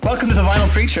Welcome to The Vinyl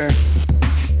Preacher,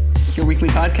 your weekly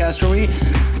podcast where we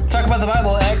talk about the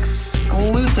Bible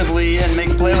exclusively and make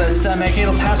playlists. I'm Matt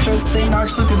Cato, pastor at St.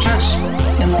 Mark's Lutheran Church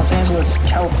in Los Angeles,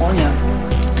 California.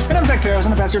 And I'm Zach Barrows.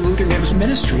 I'm the pastor of Lutheran Campus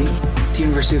Ministry at the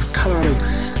University of Colorado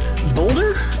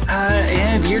Boulder,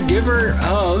 and your giver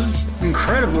of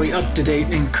incredibly up-to-date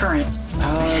and current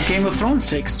Game of Thrones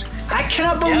takes. I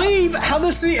cannot believe how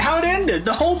it ended.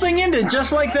 The whole thing ended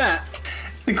just like that.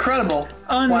 It's incredible.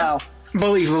 Wow.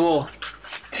 Unbelievable.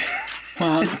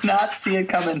 Did not see it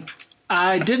coming.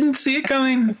 I didn't see it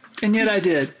coming, and yet I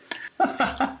did.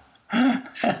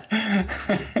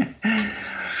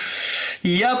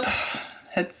 Yep.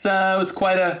 It was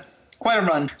quite a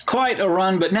run. Quite a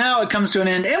run, but now it comes to an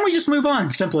end, and we just move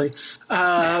on, simply.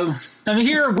 I'm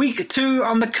here week 2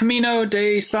 on the Camino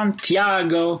de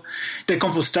Santiago de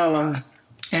Compostela,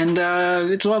 and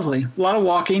it's lovely. A lot of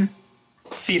walking.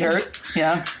 Feet hurt,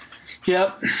 yeah.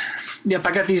 Yep,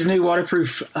 I got these new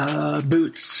waterproof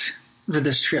boots for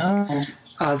this trip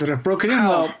that are broken in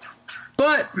well,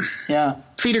 but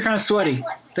feet are kind of sweaty.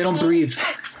 They don't breathe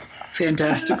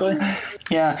fantastically.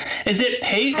 Yeah. Is it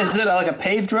like a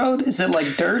paved road? Is it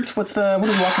like dirt? What are we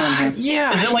walking on here?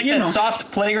 Yeah. Is it like that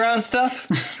soft playground stuff?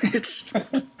 It's the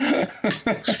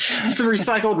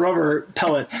recycled rubber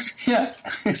pellets. Yeah.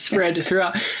 Spread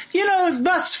throughout.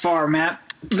 Thus far, Matt,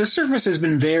 the surface has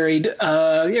been varied.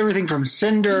 Everything from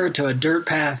cinder to a dirt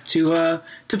path to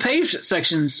paved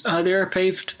sections. There are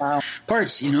paved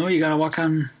parts. You got to walk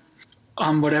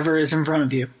on whatever is in front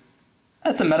of you.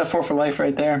 That's a metaphor for life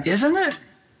right there. Isn't it?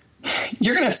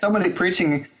 You're going to have somebody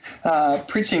preaching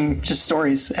just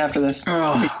stories after this.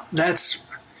 Oh, that's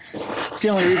the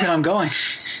only reason I'm going.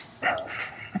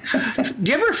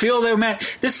 Do you ever feel, though,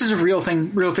 Matt, this is a real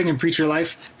thing in preacher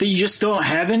life, that you just don't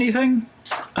have anything?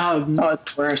 It's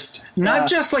the worst. Not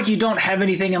just like you don't have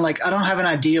anything and like I don't have an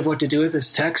idea of what to do with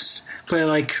this text, but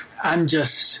like I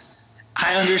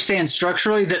understand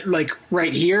structurally that, like,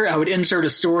 right here, I would insert a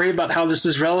story about how this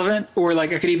is relevant, or,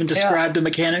 like, I could even describe the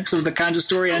mechanics of the kind of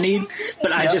story I need,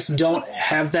 but I just don't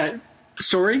have that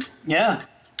story. Yeah.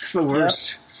 It's the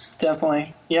worst. Yep.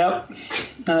 Definitely. Yep.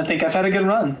 And I think I've had a good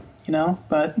run,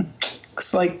 but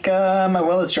looks like my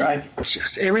well is dry.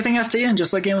 Just everything has to end,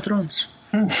 just like Game of Thrones.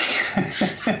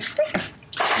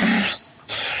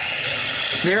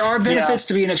 There are benefits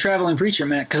to being a traveling preacher,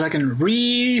 Matt, because I can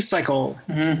recycle.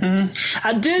 Mm-hmm.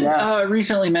 I did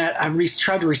recently, Matt. I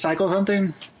tried to recycle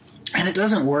something, and it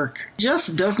doesn't work.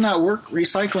 Just does not work.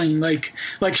 Recycling,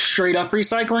 like straight up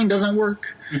recycling, doesn't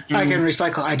work. Mm-hmm. I can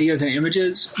recycle ideas and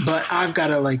images, but I've got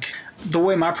to the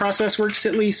way my process works.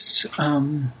 At least,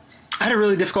 I had a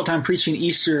really difficult time preaching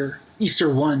Easter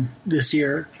 1 this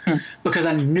year because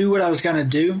I knew what I was going to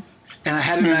do. And I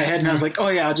had it in my head, and I was like, oh,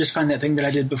 yeah, I'll just find that thing that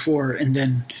I did before, and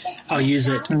then I'll use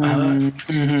it. And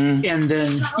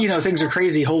then, things are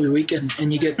crazy Holy Weekend,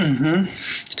 and you get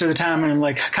to the time, and I'm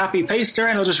like, copy, paste,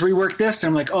 and I'll just rework this. And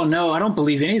I'm like, oh, no, I don't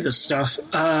believe any of this stuff.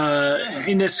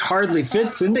 And this hardly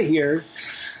fits into here.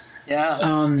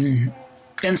 Yeah.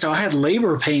 And so I had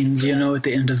labor pains, at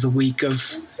the end of the week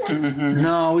of,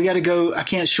 no, we got to go. I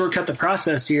can't shortcut the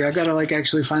process here. I got to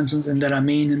actually find something that I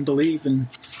mean and believe. And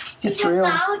it's real.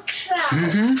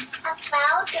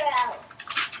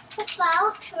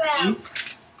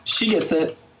 She gets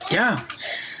it. Yeah.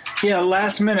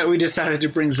 Last minute we decided to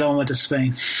bring Zelma to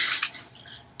Spain.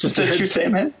 Just a true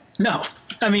statement? No.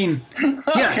 I mean,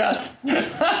 yes.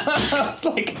 I was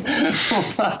like,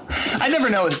 I never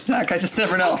know with Zach. I just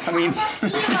never know. I mean,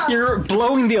 you're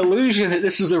blowing the illusion that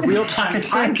this is a real-time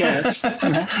podcast.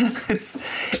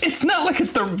 It's not like it's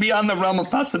beyond the realm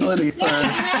of possibility for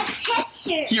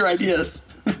your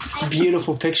ideas. It's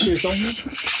beautiful pictures on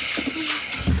this.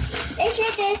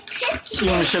 You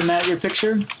want to show Matt your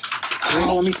picture?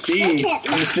 Oh, let me see.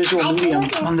 On this visual medium.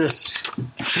 On this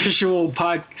visual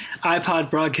iPod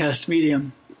broadcast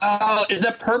medium. Oh, is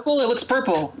that purple? It looks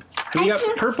purple. Have you got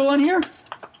purple on here?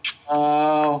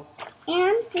 Oh.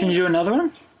 Can you do another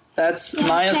one? That's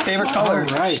Maya's favorite color.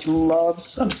 All right. She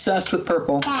loves, obsessed with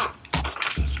purple.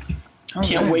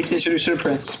 Can't wait to introduce her to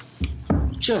Prince.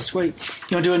 Just wait.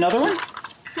 You want to do another one?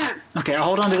 Okay, I'll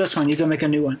hold on to this one. You go make a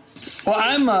new one. Well,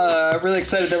 I'm really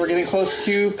excited that we're getting close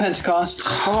to Pentecost.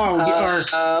 Oh, we are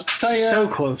so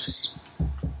close.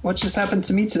 What just happened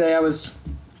to me today?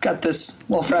 Got this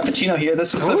little frappuccino here.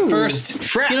 This was the first.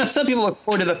 Some people look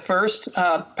forward to the first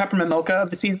peppermint mocha of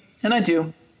the season, and I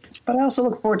do. But I also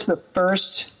look forward to the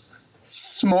first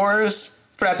s'mores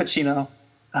frappuccino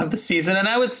of the season. And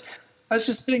I was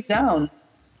just sitting down.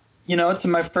 It's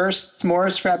my first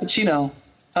s'mores frappuccino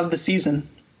of the season.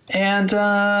 And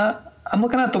I'm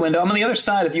looking out the window. I'm on the other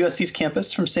side of USC's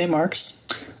campus from St. Mark's.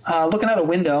 looking out a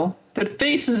window that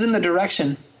faces in the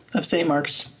direction of St.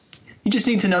 Mark's. You just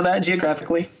need to know that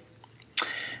geographically.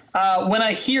 When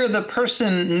I hear the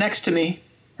person next to me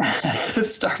at the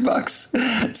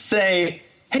Starbucks say,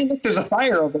 "Hey, look, there's a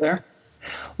fire over there.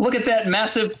 Look at that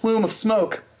massive plume of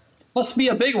smoke. Must be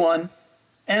a big one."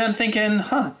 And I'm thinking,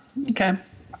 okay.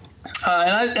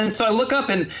 And so I look up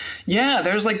and,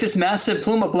 there's like this massive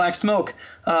plume of black smoke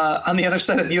on the other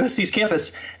side of USC's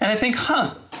campus. And I think,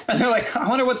 And they're like, "I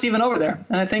wonder what's even over there."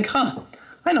 And I think,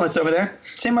 I know what's over there.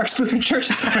 St. Mark's Lutheran Church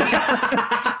is over there.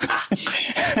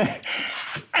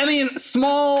 I mean,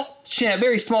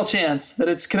 very small chance that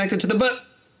it's connected to but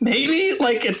maybe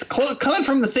like it's coming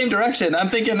from the same direction. I'm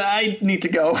thinking I need to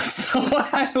go. So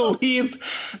I leave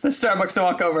the Starbucks and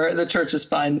walk over. The church is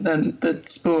fine. And the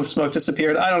plume of smoke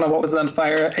disappeared. I don't know what was on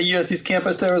fire. At USC's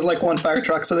campus, there was like one fire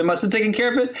truck. So they must have taken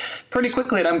care of it pretty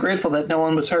quickly. And I'm grateful that no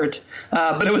one was hurt.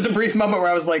 But it was a brief moment where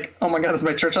I was like, oh my God, is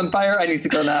my church on fire? I need to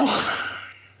go now.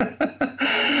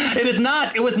 It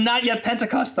was not yet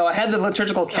Pentecost, though. I had the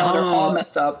liturgical calendar all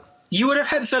messed up. You would have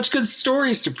had such good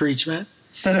stories to preach, man.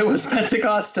 That it was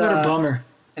Pentecost. What a bummer.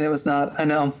 And it was not. I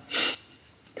know.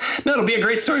 No, it'll be a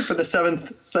great story for the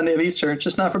 7th Sunday of Easter,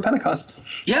 just not for Pentecost.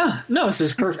 Yeah. No, this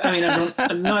is perfect. I mean,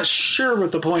 I'm not sure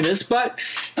what the point is, but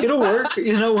it'll work.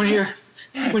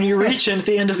 When you're reaching at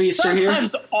the end of Easter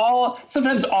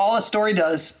sometimes all a story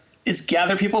does is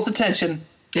gather people's attention.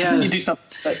 Yeah. And then you do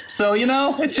something. So,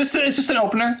 it's just an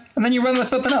opener, and then you run with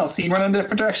something else. You run in a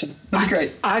different direction. That'd be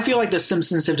great. I feel like The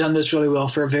Simpsons have done this really well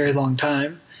for a very long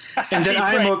time. And that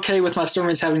I'm okay with my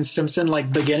stories having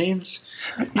Simpson-like beginnings.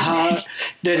 That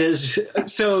is,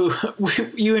 so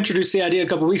you introduced the idea a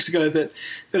couple of weeks ago that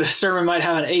a sermon might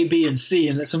have an A, B, and C,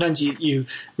 and that sometimes you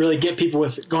really get people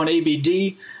with going A, B,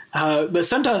 D. But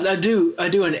sometimes I do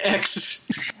an X,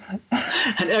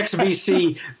 B,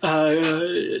 C,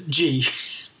 G.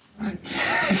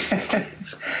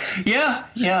 Yeah.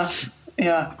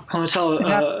 I want to tell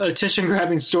an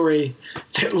attention-grabbing story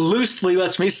that loosely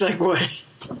lets me segue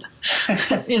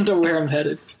into where I'm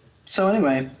headed. So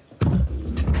anyway,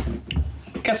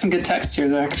 got some good texts here,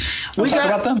 Zach. Talk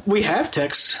about them? We have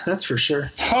texts, that's for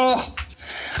sure. Oh,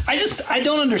 I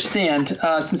don't understand,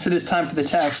 since it is time for the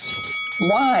text,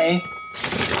 why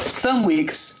some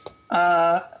weeks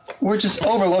we're just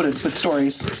overloaded with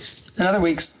stories, and other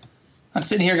weeks I'm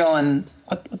sitting here going,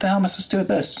 what the hell am I supposed to do with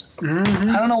this? Mm-hmm.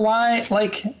 I don't know why.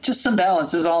 Like, just some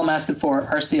balance is all I'm asking for,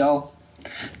 RCL.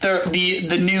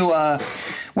 The new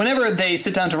whenever they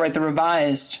sit down to write the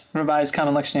revised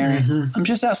common lectionary, I'm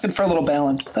just asking for a little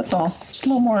balance. That's all. Just a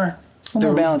little more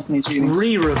balance in these readings.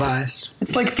 Re-revised.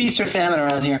 It's like feast or famine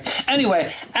around here.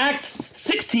 Anyway, Acts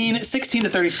 16 to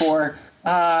 34.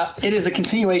 It is a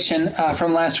continuation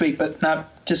from last week, but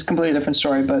not just completely different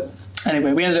story. But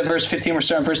anyway, we ended at verse 15. We're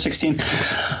starting verse 16.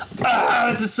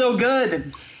 This is so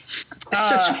good. It's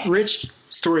such rich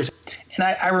storytelling. And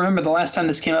I remember the last time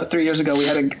this came out 3 years ago, we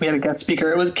had a guest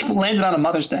speaker. It landed on a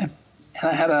Mother's Day, and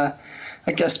I had a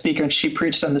guest speaker, and she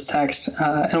preached on this text,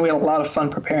 and we had a lot of fun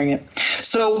preparing it.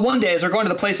 So one day, as we're going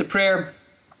to the place of prayer,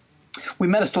 we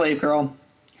met a slave girl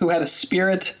who had a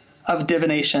spirit of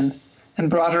divination and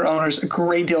brought her owners a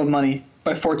great deal of money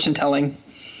by fortune telling.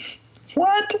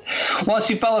 What? While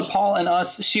she followed Paul and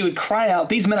us, she would cry out,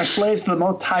 "These men are slaves to the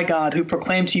Most High God, who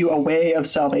proclaim to you a way of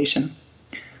salvation."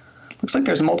 Looks like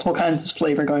there's multiple kinds of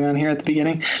slavery going on here at the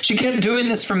beginning. She kept doing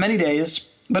this for many days,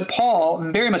 but Paul,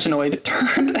 very much annoyed,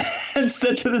 turned and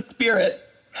said to the spirit,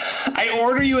 "I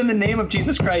order you in the name of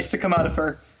Jesus Christ to come out of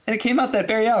her." And it came out that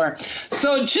very hour.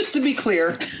 So just to be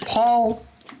clear, Paul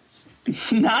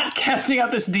not casting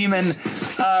out this demon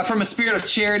from a spirit of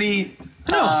charity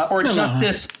or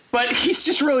justice, but he's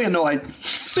just really annoyed.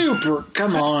 Super.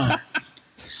 Come on.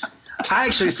 I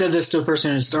actually said this to a person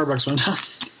in a Starbucks one time.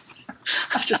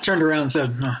 I just turned around and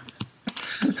said, "No."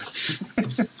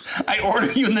 I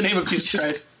order you in the name of Jesus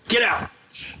Christ. Get out.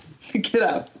 Get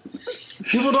out.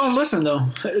 People don't listen, though.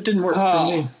 It didn't work for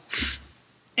me.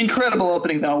 Incredible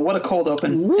opening, though. What a cold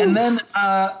open. Woo. And then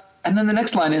the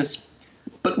next line is,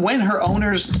 "But when her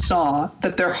owners saw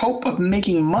that their hope of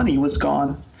making money was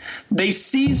gone, they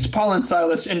seized Paul and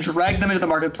Silas and dragged them into the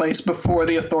marketplace before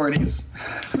the authorities."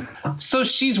 So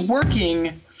she's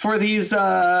working for these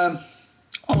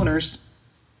owners,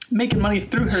 making money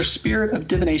through her spirit of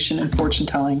divination and fortune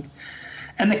telling.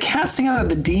 And the casting out of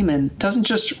the demon doesn't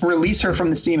just release her from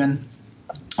this demon,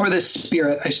 or this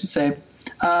spirit, I should say,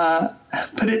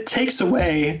 but it takes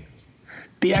away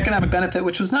the economic benefit,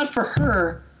 which was not for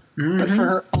her, but for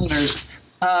her owners.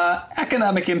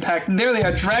 Economic impact, there they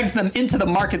are, drags them into the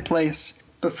marketplace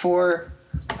before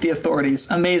the authorities.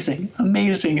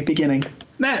 Amazing beginning.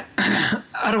 Matt,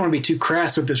 I don't want to be too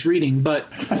crass with this reading, but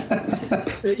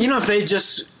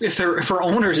if her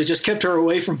owners had just kept her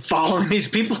away from following these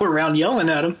people around yelling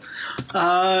at them,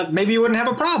 maybe you wouldn't have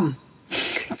a problem.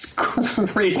 It's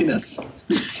craziness.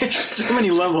 There's so many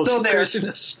levels of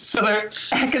craziness. So their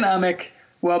economic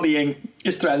well-being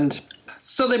is threatened.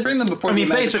 So they bring them before.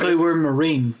 Basically, we're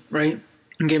Marine, right?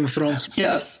 In Game of Thrones.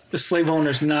 Yes. The slave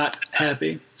owner's not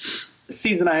happy.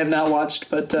 Season I have not watched,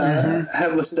 but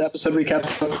have listened to episode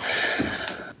recaps.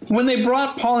 When they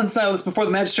brought Paul and Silas before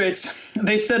the magistrates,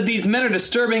 they said, "These men are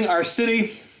disturbing our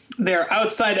city. They are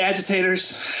outside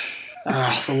agitators."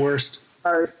 The worst.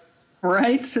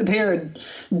 Right? They are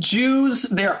Jews.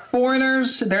 They are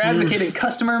foreigners. They're advocating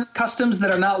customs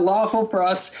that are not lawful for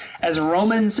us as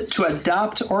Romans to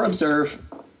adopt or observe.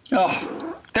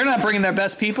 Oh, they're not bringing their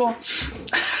best people.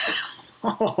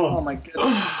 Oh my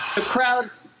goodness. The crowd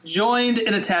joined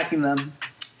in attacking them.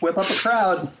 Whip up a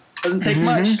crowd. Doesn't take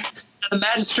much. And the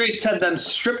magistrates had them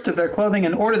stripped of their clothing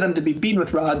and ordered them to be beaten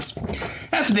with rods.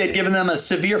 After they had given them a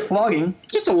severe flogging.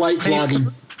 Just a light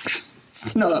flogging.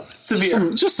 No,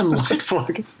 severe. Just some light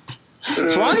flogging.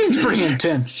 Flogging's pretty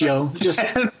intense, yo. Just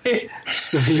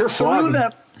severe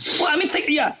flogging.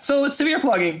 So severe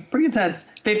flogging, pretty intense.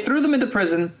 They threw them into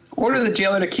prison, ordered the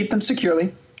jailer to keep them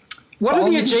securely. What are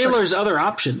the jailer's other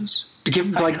options? To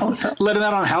give, let him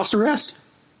out on house arrest?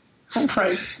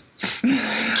 Right.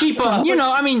 Keep him,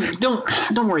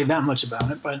 don't worry that much about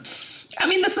it, but...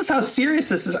 this is how serious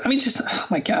this is. Oh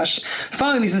my gosh.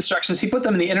 Following these instructions, he put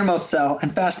them in the innermost cell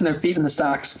and fastened their feet in the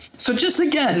stocks. So just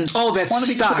again... Oh,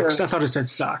 that's stocks. I thought it said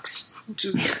socks. I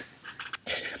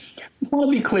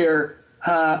want to be clear.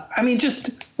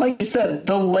 Just like you said,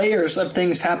 the layers of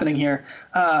things happening here.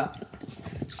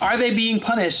 Are they being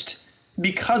punished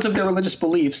because of their religious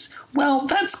beliefs? Well,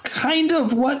 that's kind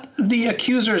of what the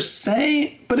accusers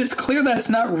say, but it's clear that's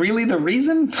not really the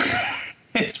reason.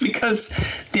 It's because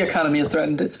the economy is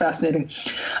threatened. It's fascinating.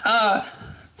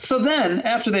 So then,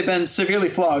 after they've been severely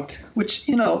flogged, which,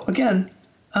 again,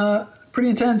 pretty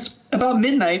intense, about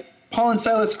midnight, Paul and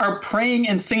Silas are praying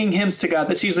and singing hymns to God.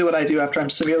 That's usually what I do after I'm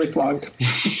severely flogged.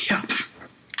 Yep.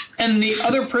 And the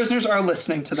other prisoners are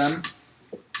listening to them.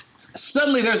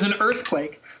 Suddenly, there's an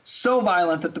earthquake so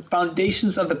violent that the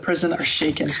foundations of the prison are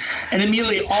shaken. And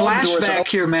immediately all the doors are open.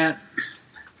 Here, Matt.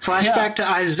 Flashback to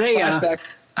Isaiah. Flashback.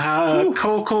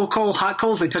 Cold, hot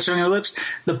coals, they touched on your lips.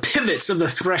 The pivots of the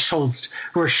thresholds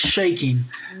were shaking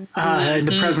in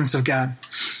the presence of God.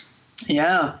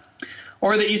 Yeah.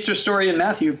 Or the Easter story in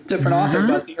Matthew, different author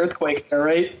about the earthquake there,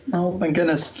 right? Oh, my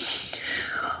goodness.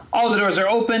 All the doors are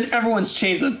open. Everyone's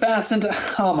chains are fastened.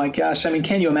 Oh, my gosh.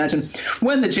 Can you imagine?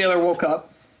 When the jailer woke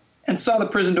up and saw the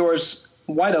prison doors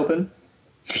wide open,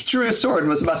 he drew his sword and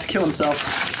was about to kill himself.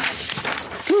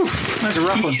 Whew, that's a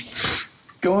rough one. He's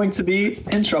going to be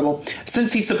in trouble,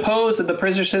 since he supposed that the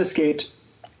prisoners had escaped.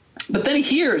 But then he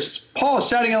hears Paul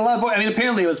shouting in a loud voice.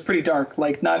 Apparently it was pretty dark,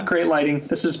 not great lighting.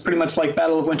 This is pretty much like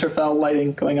Battle of Winterfell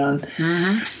lighting going on.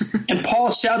 And Paul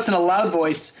shouts in a loud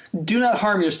voice, "Do not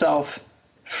harm yourself,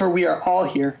 for we are all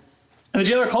here." And the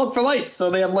jailer called for lights, so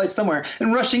they have lights somewhere.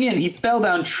 And rushing in, he fell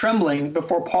down trembling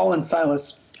before Paul and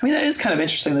Silas. That is kind of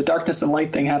interesting, the darkness and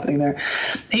light thing happening there.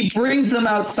 He brings them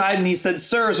outside and he said,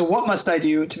 "Sirs, what must I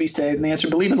do to be saved?" And they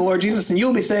answered, "Believe in the Lord Jesus and you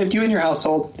will be saved, you and your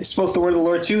household." They spoke the word of the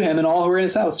Lord to him and all who were in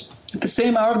his house. At the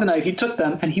same hour of the night, he took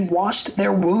them and he washed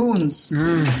their wounds.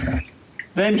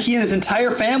 Then he and his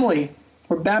entire family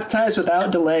were baptized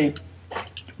without delay.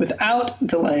 Without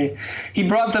delay. He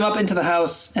brought them up into the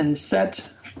house and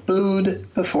set food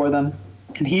before them.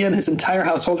 And he and his entire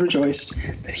household rejoiced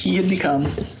that he had become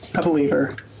a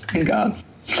believer in God.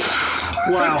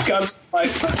 Wow. God's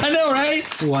life. I know, right?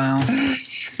 Wow.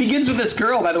 Begins with this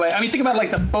girl, by the way. Think about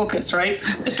the focus, right?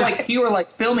 It's like if you were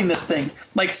filming this thing,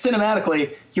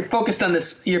 cinematically, you're focused on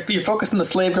this. You're focused on the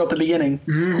slave girl at the beginning.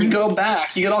 You go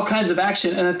back, you get all kinds of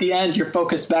action, and at the end, you're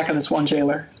focused back on this one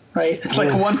jailer, right? It's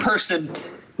like one person,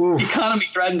 economy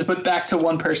threatened, but back to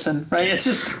one person, right? It's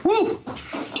just woo.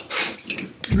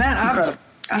 Man,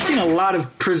 I've seen a lot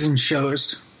of prison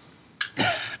shows.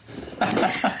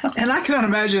 And I cannot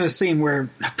imagine a scene where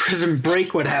a prison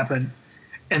break would happen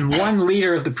and one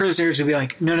leader of the prisoners would be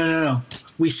like, no,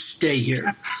 we stay here.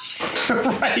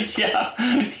 Right, yeah.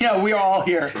 Yeah, we are all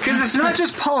here. Because it's not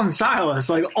just Paul and Silas,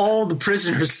 all the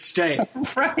prisoners stay.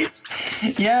 Right,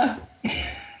 yeah.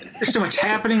 There's so much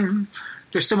happening.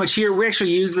 There's so much here. We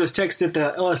actually used those texts at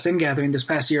the LSM gathering this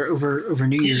past year over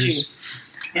New Year's.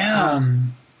 Yeah.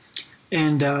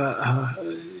 There's a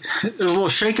little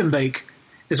shake and bake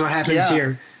is what happens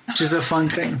here. which is a fun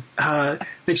thing.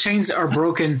 The chains are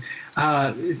broken.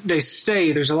 They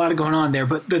stay. There's a lot going on there.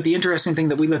 But the interesting thing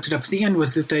that we looked it up at the end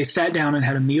was that they sat down and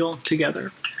had a meal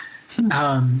together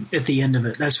at the end of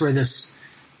it. That's where this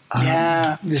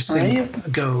thing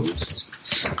goes.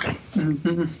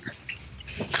 Mm-hmm.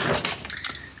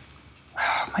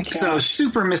 Oh my gosh. So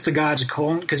super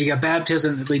mystogogical, because you got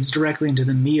baptism that leads directly into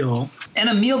the meal. And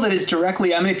a meal that is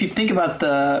directly, I mean, if you think about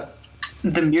the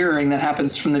mirroring that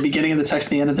happens from the beginning of the text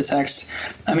to the end of the text,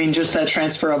 I mean, just that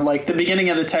transfer of like the beginning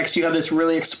of the text, you have this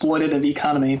really exploitative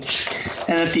economy.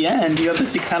 And at the end, you have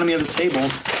this economy of the table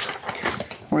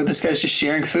where this guy's just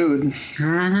sharing food.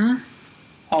 Mm-hmm.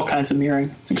 All kinds of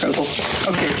mirroring. It's incredible.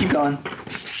 Okay, keep going.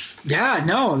 Yeah,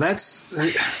 no, that's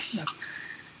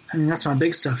my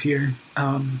big stuff here.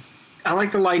 I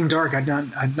like the light and dark. I'd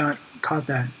not caught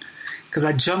that because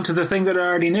I jumped to the thing that I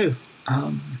already knew.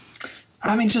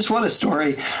 I mean, just what a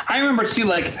story. I remember too,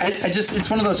 like, it's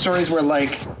one of those stories where,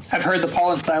 like, I've heard the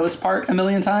Paul and Silas part a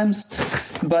million times,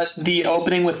 but the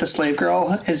opening with the slave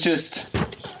girl is just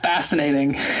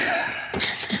fascinating.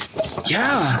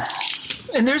 Yeah.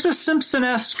 And there's a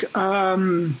Simpson-esque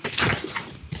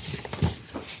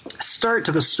start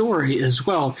to the story as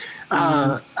well. When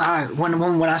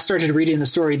I started reading the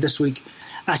story this week,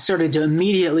 I started to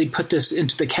immediately put this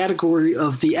into the category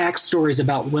of the Acts stories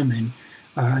about women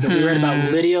that we read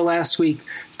about Lydia last week,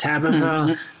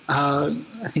 Tabitha,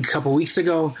 I think a couple weeks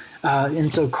ago. And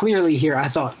so clearly here I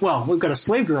thought, well, we've got a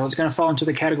slave girl. It's going to fall into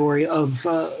the category of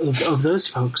those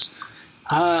folks.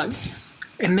 And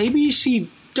maybe she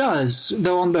does,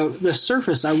 though on the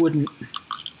surface it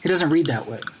doesn't read that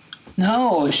way.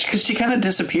 No, because she kind of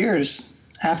disappears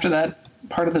after that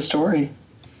part of the story.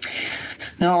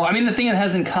 No, I mean, the thing it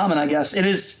has in common, I guess, it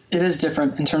is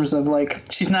different in terms of, like,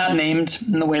 she's not named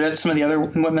in the way that some of the other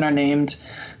women are named,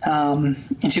 and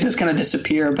she does kind of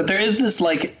disappear. But there is this,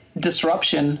 like,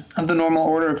 disruption of the normal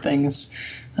order of things,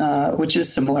 which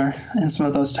is similar in some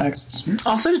of those texts.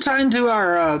 Also, to tie into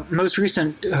our most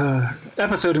recent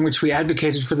episode in which we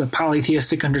advocated for the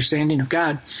polytheistic understanding of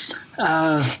God,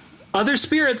 other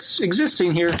spirits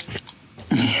existing here.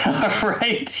 Yeah,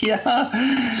 right.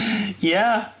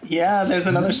 Yeah. There's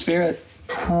another spirit.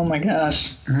 Oh my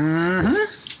gosh. Mm-hmm.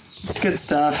 It's good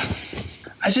stuff.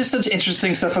 It's just such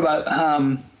interesting stuff about,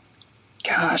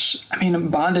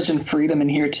 bondage and freedom in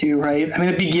here too, right? I mean,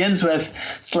 it begins with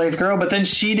slave girl, but then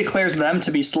she declares them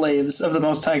to be slaves of the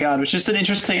Most High God, which is an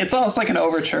interesting. It's almost like an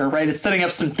overture, right? It's setting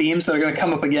up some themes that are going to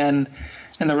come up again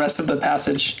in the rest of the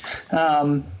passage.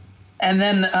 And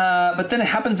then, but then it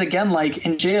happens again, like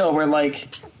in jail, where like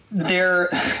their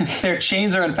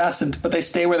chains are unfastened, but they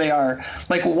stay where they are.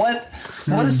 Like what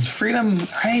is freedom,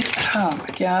 right? Oh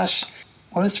my gosh,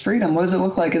 what is freedom? What does it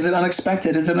look like? Is it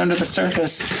unexpected? Is it under the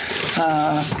surface?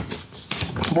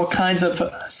 What kinds of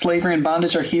slavery and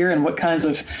bondage are here, and what kinds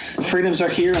of freedoms are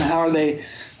here, and how are they?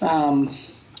 Oh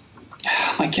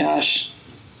my gosh,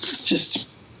 it's just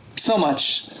so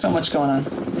much going on.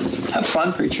 Have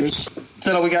fun, preachers. Is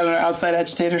that all we got on our outside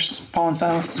agitators, Paul and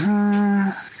Silas?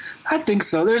 I think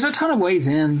so. There's a ton of ways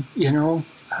in, if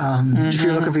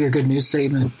you're looking for your good news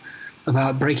statement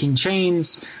about breaking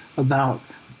chains, about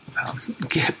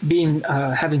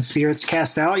having spirits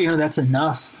cast out, that's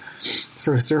enough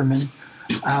for a sermon.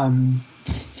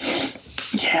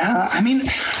 Yeah, I mean,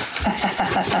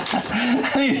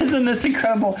 isn't this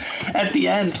incredible? At the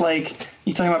end, like,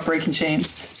 you're talking about breaking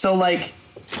chains. So, like,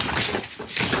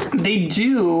 they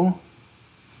do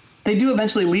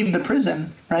eventually leave the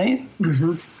prison, right?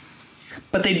 Mm-hmm.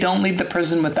 But they don't leave the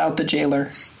prison without the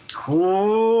jailer.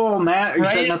 Oh, Matt, you're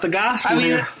setting up the gospel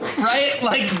here. Right?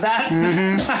 Like that.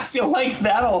 Mm-hmm. I feel like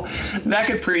that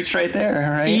could preach right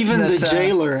there, right? Even the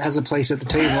jailer has a place at the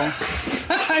table.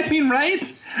 I mean, right?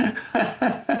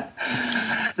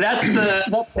 That's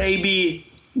the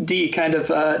ABD kind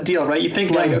of deal, right? You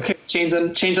think like, okay, chains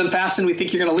unfastened, we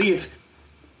think you're going to leave.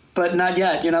 But not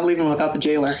yet. You're not leaving without the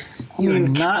jailer. You're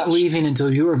not leaving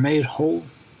until you are made whole.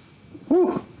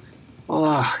 Whew.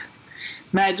 Oh.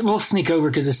 Matt, we'll sneak over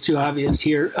because it's too obvious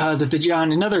here that the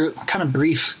John, another kind of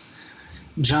brief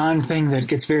John thing that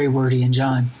gets very wordy in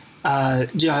John.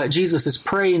 Jesus is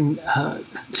praying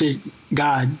to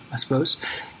God, I suppose.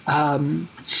 And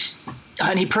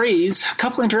he prays a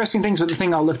couple interesting things, but the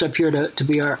thing I'll lift up here to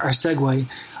be our segue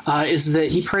is that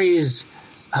he prays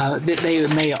that they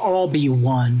may all be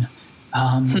one,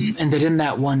 and that in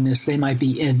that oneness they might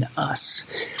be in us.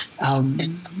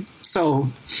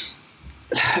 So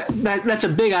that's a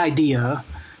big idea,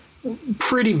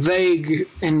 pretty vague,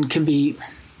 and can be,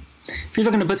 if you're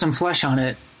looking to put some flesh on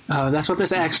it, that's what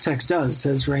this Acts text does. It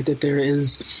says, right, that there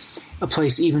is a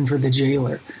place even for the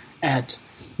jailer at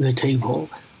the table.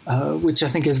 which I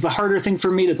think is the harder thing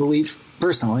for me to believe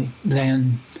personally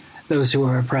than those who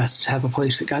are oppressed have a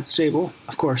place at God's table.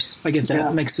 Of course, I get that. Yeah.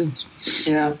 It makes sense.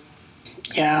 Yeah.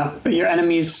 Yeah, but your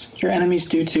enemies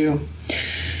do too.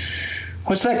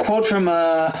 What's that quote from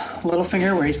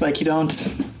Littlefinger where he's like, you don't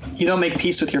make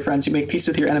peace with your friends, you make peace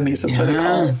with your enemies. That's what they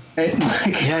call it. Right?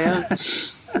 Like, yeah.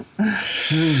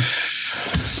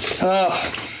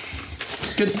 Oh,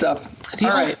 good stuff.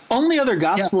 The only other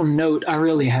gospel note I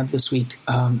really have this week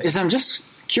is I'm just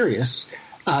curious.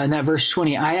 In that verse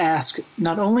 20, I ask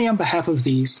not only on behalf of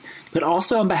these, but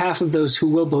also on behalf of those who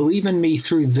will believe in me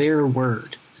through their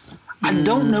word. I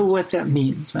don't know what that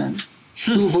means, man.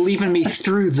 Who will believe in me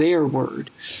through their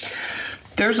word.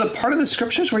 There's a part of the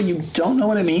scriptures where you don't know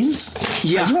what it means.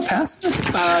 Yeah. Are you a pastor?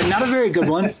 Not a very good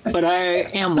one, but I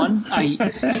am one.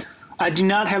 I do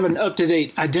not have an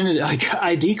up-to-date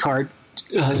ID card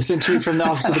sent to me from the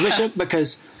office of the bishop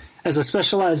because as a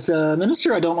specialized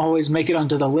minister, I don't always make it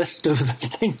onto the list of the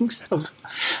things of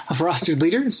rostered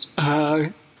leaders.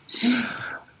 But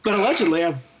allegedly,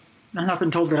 I've not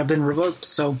been told that I've been revoked.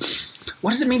 So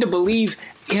what does it mean to believe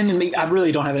in me? I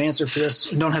really don't have an answer for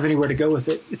this. I don't have anywhere to go with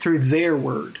it through their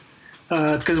word.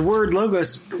 Because word,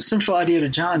 logos, central idea to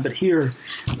John, but here,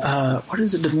 what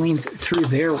does it mean through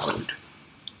their word?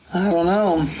 I don't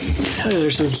know.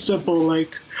 There's a simple,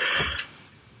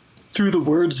 through the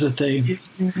words that they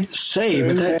say,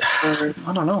 but that,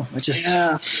 I don't know. It just,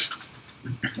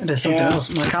 it is something else.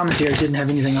 My commentary didn't have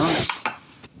anything on it.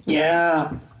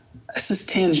 Yeah. This is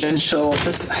tangential.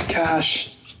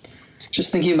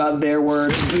 Just thinking about their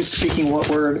word, who's speaking what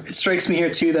word. It strikes me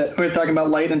here, too, that we're talking about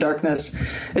light and darkness.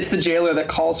 It's the jailer that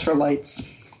calls for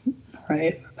lights,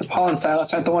 right? The Paul and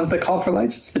Silas aren't the ones that call for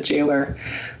lights. It's the jailer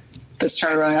that's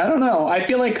turned around. I don't know. I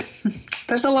feel like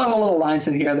there's a lot of little lines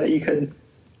in here that you could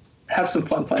have some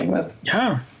fun playing with.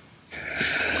 Yeah.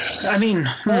 I mean,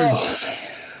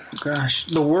 gosh,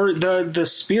 the word, the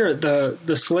spirit,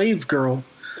 the slave girl,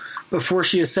 before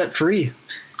she is set free,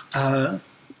 those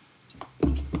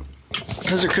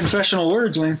are confessional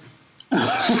words, man.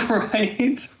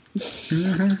 Right.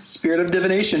 Mm-hmm. Spirit of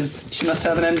divination. She must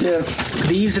have an MDiv.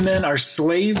 These men are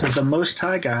slaves of the Most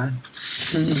High God.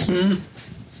 Mm-hmm.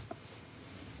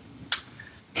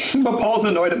 But Paul's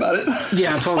annoyed about it.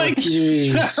 Yeah, Paul's like,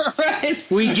 jeez. Right?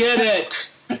 We get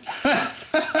it. I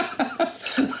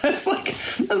think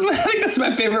that's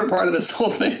my favorite part of this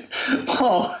whole thing.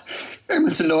 Paul, very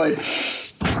much annoyed.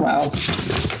 Wow.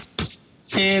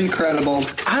 Incredible.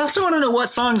 I also want to know what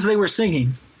songs they were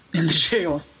singing in the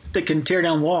jail that can tear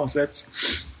down walls. That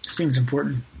seems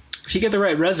important. If you get the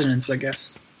right resonance, I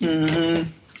guess.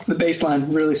 Mm-hmm. The bass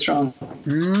line, really strong.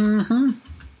 Mm-hmm.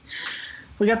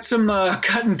 We got some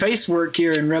cut and paste work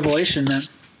here in Revelation, then.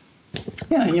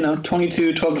 Yeah,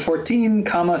 22, 12 to 14,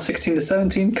 comma, 16 to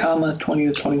 17, comma, 20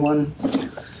 to 21.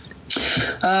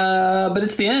 But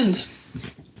it's the end.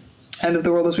 End of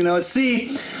the world as we know it.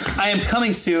 See, I am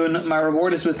coming soon. My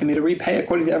reward is with me to repay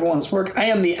according to everyone's work. I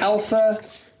am the Alpha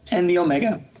and the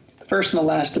Omega, the first and the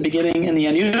last, the beginning and the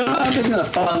end. I've been doing a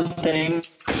fun thing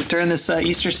during this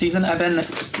Easter season. I've been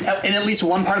in at least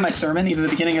one part of my sermon, either the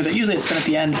beginning or usually it's been at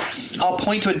the end. I'll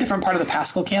point to a different part of the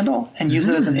Paschal candle and use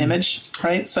it as an image,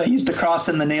 right? So I use the cross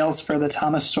and the nails for the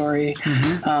Thomas story.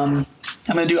 Mm-hmm. I'm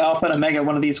going to do Alpha and Omega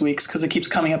one of these weeks because it keeps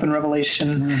coming up in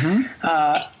Revelation.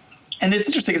 Mm-hmm. And it's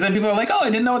interesting because then people are like, oh, I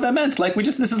didn't know what that meant.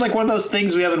 This is like one of those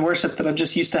things we have in worship that I'm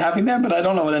just used to having there, but I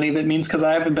don't know what any of it means because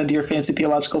I haven't been to your fancy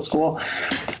theological school.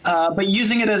 But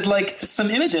using it as like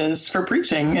some images for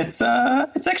preaching, it's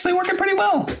actually working pretty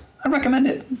well. I recommend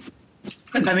it.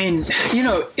 I mean,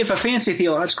 if a fancy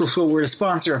theological school were to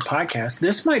sponsor a podcast,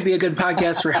 this might be a good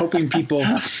podcast for helping people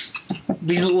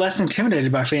be less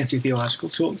intimidated by fancy theological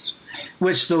schools,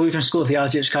 which the Lutheran School of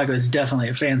Theology at Chicago is definitely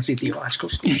a fancy theological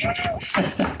school.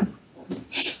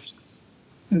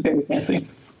 Very fancy.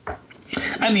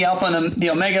 I'm the Alpha and the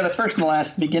Omega, the first and the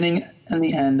last, the beginning and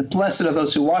the end. Blessed are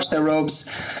those who wash their robes.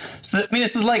 So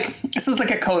this is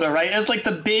like a coda, right? It's like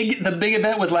the big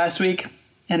event was last week,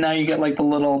 and now you get like the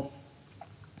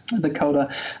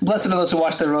coda. Blessed are those who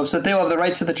wash their robes, so that they will have the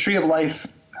right to the tree of life.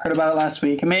 Heard about it last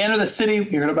week. And may enter the city.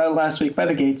 We heard about it last week by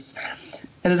the gates.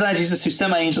 It is I, Jesus, who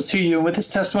sent my angel to you with his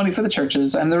testimony for the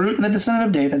churches. I am the root and the descendant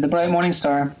of David, the bright morning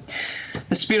star.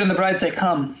 The Spirit and the bride say,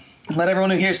 come. And let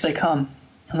everyone who hears say, come.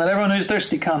 And let everyone who is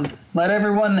thirsty come. Let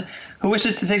everyone who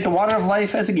wishes to take the water of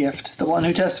life as a gift. The one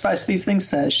who testifies to these things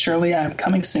says, surely I am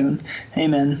coming soon.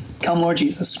 Amen. Come, Lord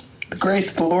Jesus. The grace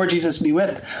of the Lord Jesus be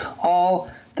with all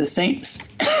the saints.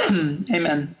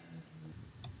 Amen.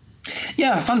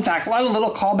 Yeah, fun fact. A lot of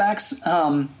little callbacks.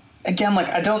 again, like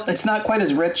it's not quite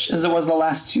as rich as it was the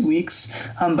last 2 weeks,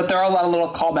 but there are a lot of little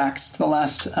callbacks to the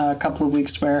last couple of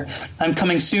weeks where I'm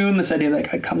coming soon, this idea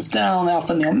that God comes down, the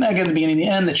Alpha and the Omega, the beginning and the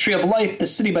end, the tree of life, the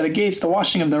city by the gates, the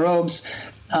washing of the robes,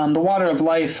 the water of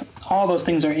life, all those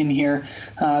things are in here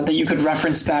that you could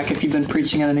reference back if you've been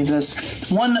preaching on any of this.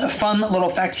 One fun little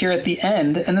fact here at the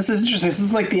end, and this is interesting, this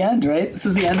is like the end, right? This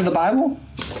is the end of the Bible?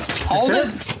 All of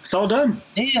it? It's all done.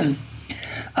 Man.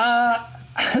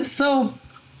 So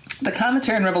the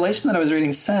commentary on Revelation that I was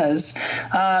reading says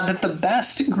that the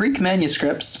best Greek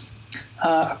manuscripts,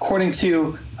 according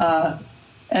to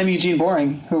M. Eugene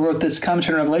Boring, who wrote this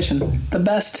commentary on Revelation, the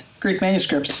best Greek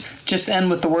manuscripts just end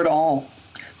with the word all.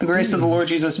 The grace of the Lord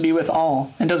Jesus be with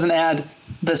all, and doesn't add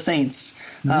the saints.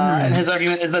 And his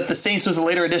argument is that the saints was a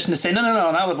later addition to say, no,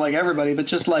 not with like everybody, but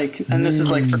just like, and this is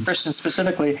like for Christians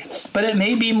specifically, but it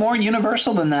may be more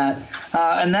universal than that.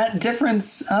 And that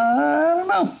difference, I don't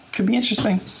know, could be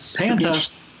interesting.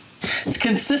 It's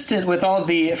consistent with all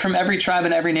of from every tribe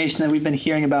and every nation that we've been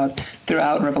hearing about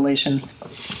throughout Revelation,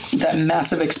 that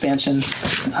massive expansion,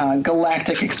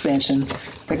 galactic expansion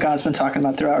that God's been talking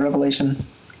about throughout Revelation.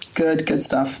 Good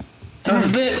stuff. So this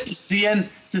is it. This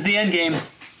is the end game.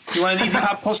 You want an easy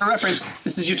pop culture reference?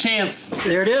 This is your chance.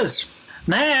 There it is.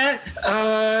 Matt,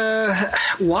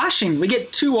 washing. We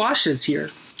get 2 washes here.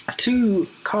 2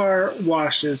 car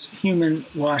washes, human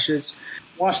washes.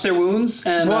 Wash their wounds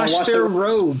and wash their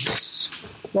robes.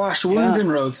 Wash wounds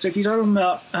and robes. So if you're talking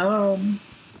about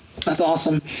that's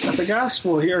awesome. The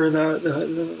gospel here,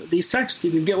 these texts,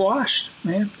 you can get washed,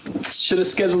 man. Should have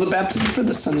scheduled the baptism for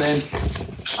this Sunday.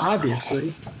 Obviously.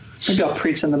 Maybe I'll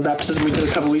preach on the baptism we did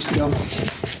a couple weeks ago.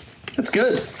 That's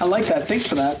good. I like that. Thanks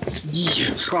for that.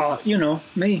 Yeah,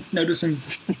 me noticing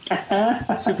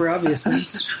super obvious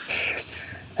things.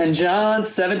 And John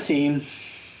 17.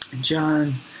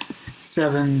 John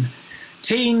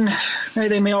 17.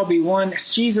 They may all be one.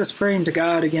 It's Jesus praying to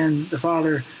God again, the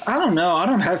Father. I don't know. I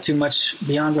don't have too much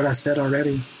beyond what I said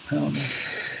already. I don't know.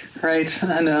 Right.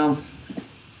 I know.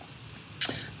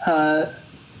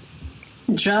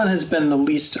 John has been our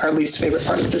least favorite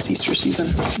part of this Easter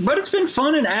season. But it's been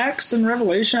fun in Acts and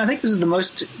Revelation. I think this is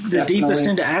the deepest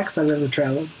into Acts I've ever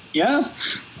traveled. Yeah.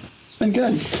 It's been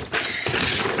good.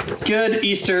 Good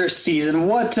Easter season.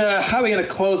 How are we going to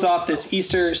close off this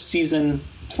Easter season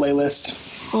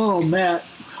playlist? Oh, Matt.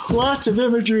 Lots of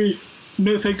imagery.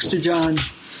 No thanks to John.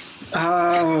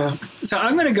 So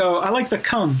I'm going to go. I like the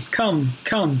come.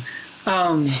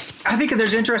 I think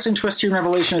there's an interesting twist here in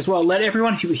Revelation as well. Let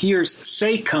everyone who hears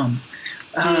say come,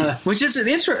 which is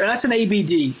that's an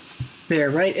ABD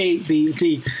there, right?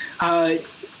 ABD.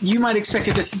 You might expect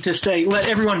it to say let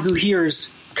everyone who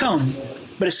hears come,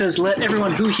 but it says let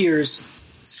everyone who hears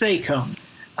say come,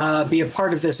 be a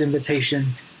part of this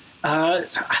invitation.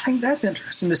 So I think that's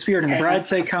interesting. The Spirit and the bride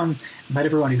say come, let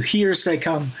everyone who hears say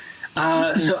come.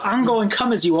 So I'm going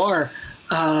come as you are.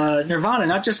 Nirvana,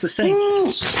 not just the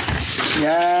saints.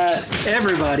 Yes.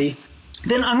 Everybody.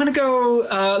 Then I'm going to go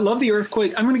Love the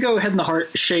Earthquake. I'm going to go Head in the Heart,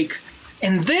 Shake.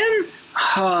 And then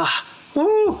I'm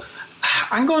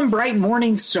going Bright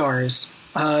Morning Stars.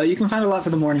 You can find a lot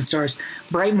for the Morning Stars.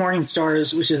 Bright Morning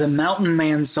Stars, which is a Mountain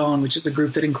Man song, which is a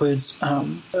group that includes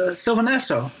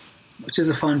Sylvanesso, which is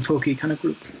a fun, folky kind of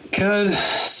group. Good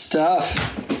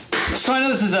stuff. So I know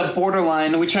this is a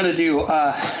borderline. We try to do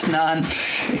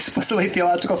non-explicitly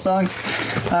theological songs,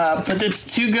 but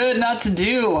it's too good not to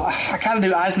do. I gotta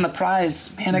do Eyes on the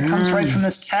Prize. Man, it comes right from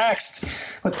this text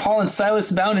with Paul and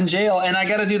Silas bound in jail, and I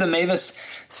gotta do the Mavis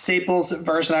Staples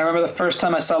version. I remember the first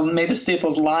time I saw Mavis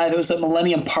Staples live, it was at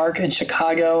Millennium Park in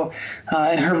Chicago,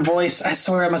 and her voice, I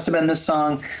swear it must have been this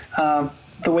song.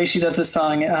 The way she does this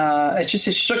song, it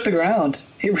shook the ground.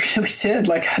 It really did.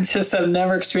 Like, I've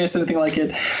never experienced anything like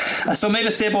it. So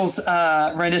Mavis Staples'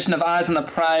 rendition of Eyes on the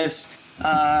Prize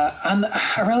on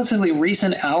a relatively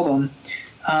recent album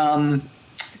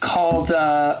called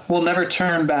We'll Never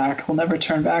Turn Back. We'll Never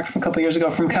Turn Back from a couple years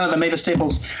ago, from kind of the Mavis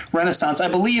Staples Renaissance. I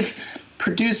believe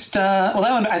produced, that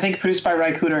one I think produced by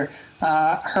Ry Cooder.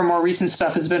 Her more recent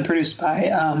stuff has been produced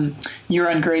by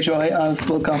Euron Greyjoy of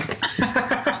Wilco.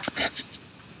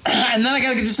 And then I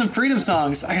gotta do some freedom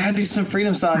songs. Because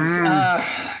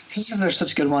they're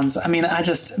such good ones. I mean,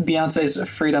 Beyonce's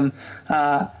Freedom.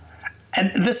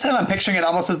 And this time I'm picturing it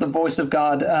almost as the voice of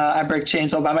God. I Break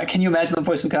Chains, Obama. Can you imagine the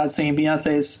voice of God singing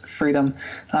Beyonce's Freedom?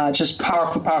 Just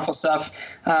powerful stuff.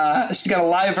 She's got a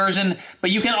live version,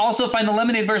 but you can also find the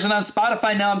Lemonade version on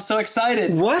Spotify now. I'm so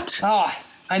excited. What? Oh,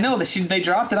 I know they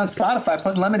dropped it on Spotify.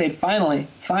 Put Lemonade finally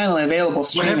available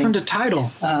streaming. What happened to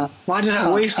Tidal? Why did I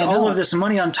waste all of this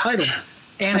money on Tidal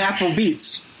and Apple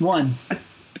Beats? One.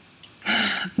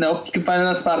 Nope, you can find it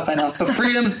on Spotify now. So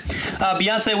Freedom,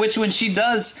 Beyonce, which when she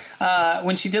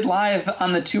did live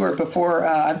on the tour before,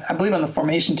 I believe on the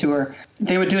Formation tour,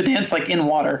 they would do a dance like in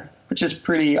water, which is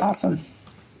pretty awesome.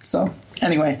 So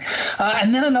anyway,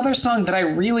 and then another song that I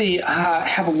really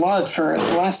have loved for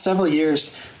the last several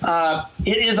years.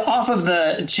 It is off of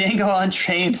the Django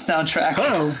Unchained soundtrack.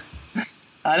 Oh,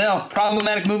 I know,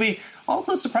 problematic movie.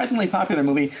 Also, surprisingly popular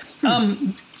movie.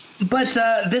 But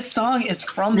this song is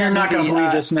from. You're not going to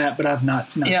believe this, Matt, but I've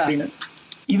not seen it.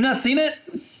 You've not seen it?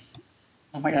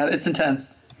 Oh my god, it's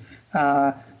intense.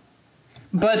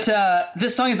 But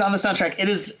this song is on the soundtrack. It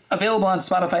is available on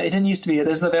Spotify. It didn't used to be. It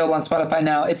is available on Spotify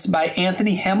now. It's by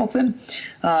Anthony Hamilton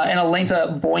and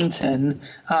Elena Boynton.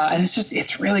 And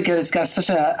it's really good. It's got such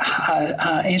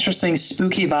a interesting,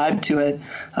 spooky vibe to it,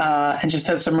 and just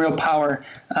has some real power.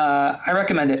 I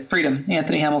recommend it. Freedom,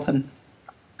 Anthony Hamilton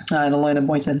and Elena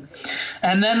Boynton.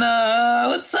 And then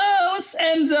let's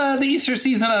end the Easter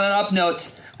season on an up note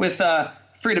with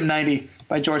Freedom 90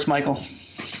 by George Michael.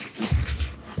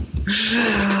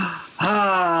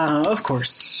 Of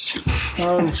course.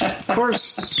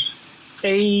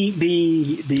 A,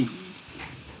 B, D.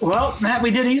 Well, Matt, we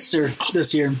did Easter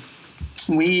this year.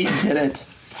 We did it.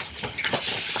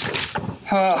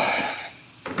 Oh,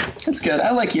 it's good.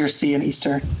 I like year C and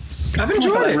Easter. I've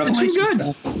enjoyed it. It's been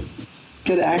good. Stuff.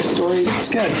 Good act stories. It's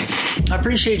good. I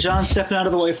appreciate John stepping out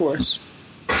of the way for us.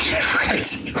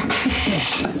 Right.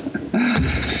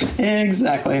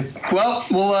 Exactly. Well,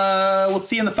 we'll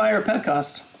see you in the fire at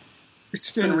Pentecost.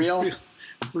 It's been real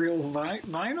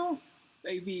vinyl?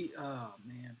 Maybe. Oh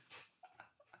man.